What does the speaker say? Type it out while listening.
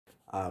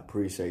I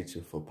appreciate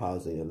you for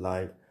pausing your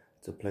life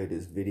to play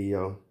this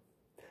video.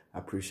 I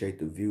appreciate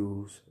the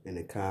views and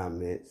the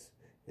comments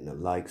and the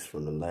likes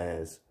from the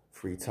last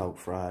Free Talk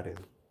Friday.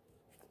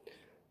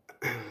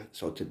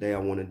 So today I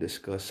want to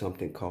discuss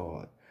something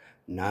called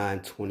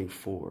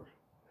NON24.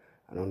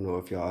 I don't know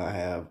if y'all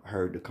have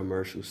heard the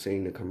commercials,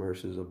 seen the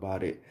commercials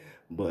about it,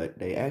 but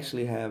they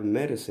actually have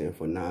medicine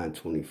for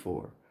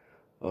NON24.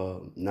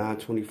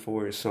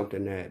 NON24 is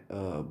something that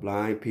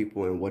blind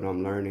people, and what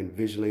I'm learning,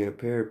 visually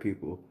impaired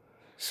people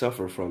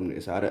suffer from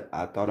this.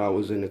 I thought I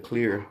was in the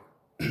clear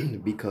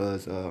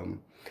because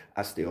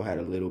I still had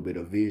a little bit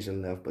of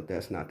vision left, but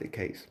that's not the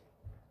case.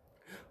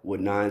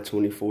 What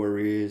NON24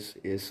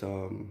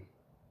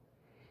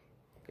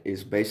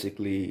 is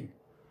basically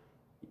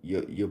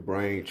your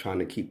brain trying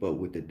to keep up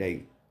with the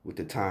day, with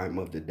the time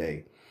of the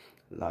day.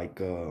 Like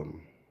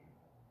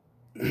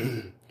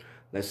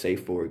let's say,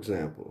 for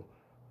example,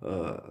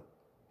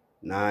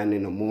 9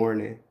 in the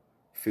morning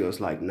feels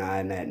like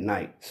 9 at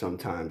night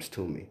sometimes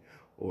to me,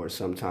 or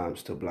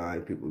sometimes to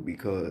blind people,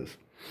 because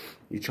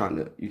you're trying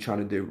to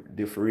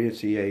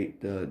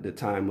differentiate the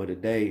time of the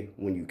day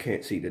when you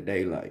can't see the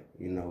daylight,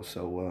 you know.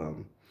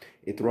 So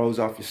it throws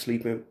off your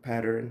sleeping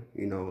pattern,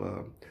 you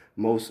know.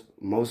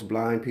 Most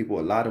blind people,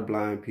 a lot of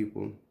blind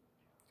people,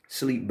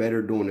 sleep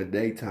better during the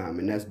daytime,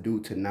 and that's due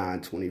to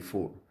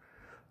NON24.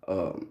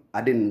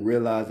 I didn't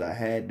realize I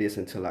had this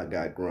until I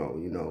got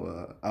grown. You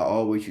know, I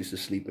always used to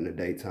sleep in the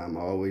daytime.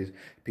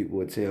 People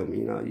would tell me,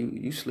 you know,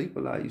 you sleep a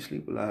lot, you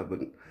sleep a lot. But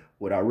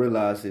what I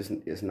realized is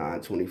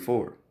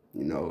NON24.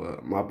 You know,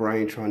 my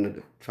brain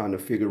trying to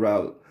figure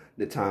out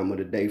the time of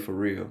the day for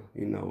real.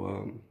 You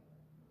know,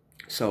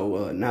 so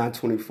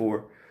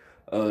NON24,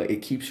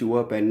 it keeps you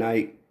up at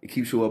night. It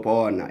keeps you up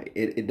all night.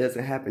 It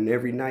doesn't happen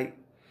every night.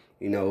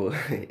 You know,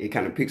 it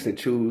kind of picks and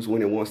chooses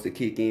when it wants to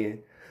kick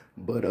in.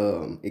 But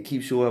it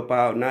keeps you up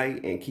all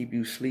night and keep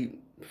you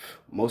sleep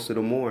most of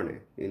the morning.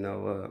 You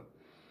know,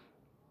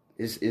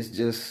 it's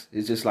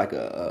just like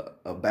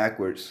a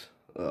backwards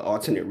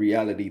alternate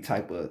reality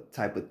type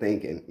of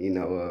thinking. You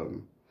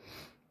know,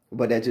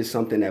 but that's just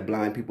something that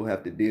blind people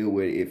have to deal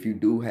with. If you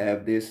do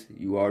have this,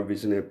 you are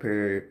vision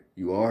impaired,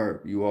 you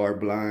are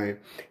blind,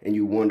 and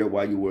you wonder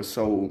why you were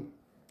so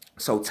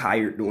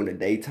tired during the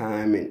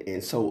daytime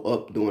and so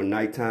up during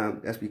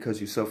nighttime. That's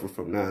because you suffer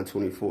from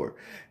NON24.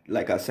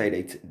 Like I say,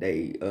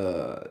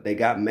 they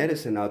got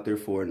medicine out there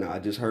for it now. I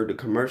just heard the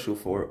commercial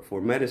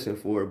for medicine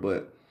for it,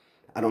 but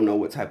I don't know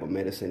what type of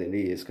medicine it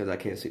is because I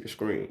can't see the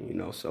screen, you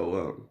know.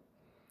 So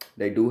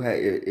they do have,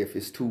 if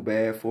it's too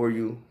bad for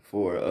you,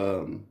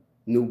 for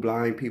new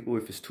blind people,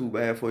 if it's too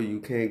bad for you, you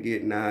can't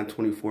get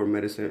NON24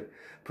 medicine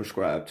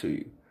prescribed to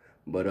you.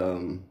 But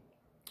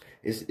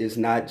it's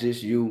not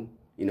just you.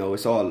 You know,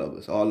 it's all of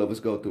us. All of us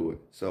go through it.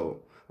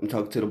 So I'm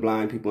talking to the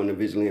blind people and the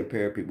visually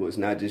impaired people. It's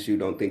not just you.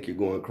 Don't think you're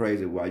going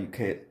crazy while you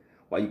can't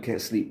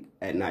sleep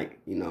at night.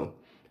 You know,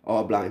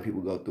 all blind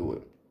people go through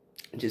it.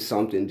 Just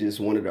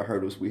one of the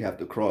hurdles we have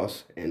to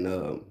cross and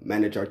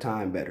manage our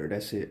time better.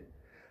 That's it.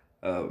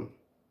 I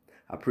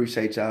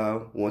appreciate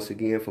y'all once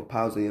again for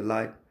pausing your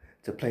life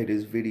to play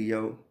this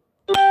video.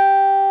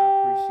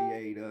 I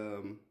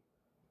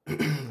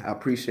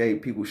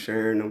appreciate people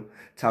sharing them,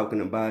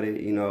 talking about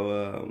it. You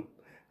know,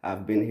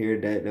 I've been here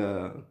that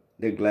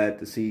they're glad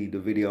to see the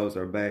videos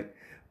are back.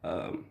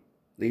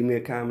 Leave me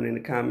a comment in the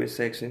comment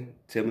section.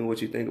 Tell me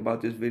what you think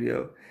about this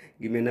video.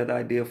 Give me another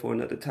idea for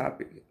another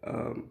topic.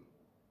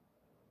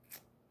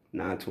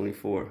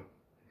 NON24,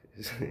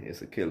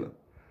 it's a killer.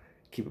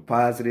 Keep it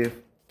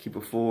positive, keep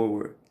it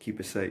forward, keep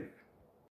it safe.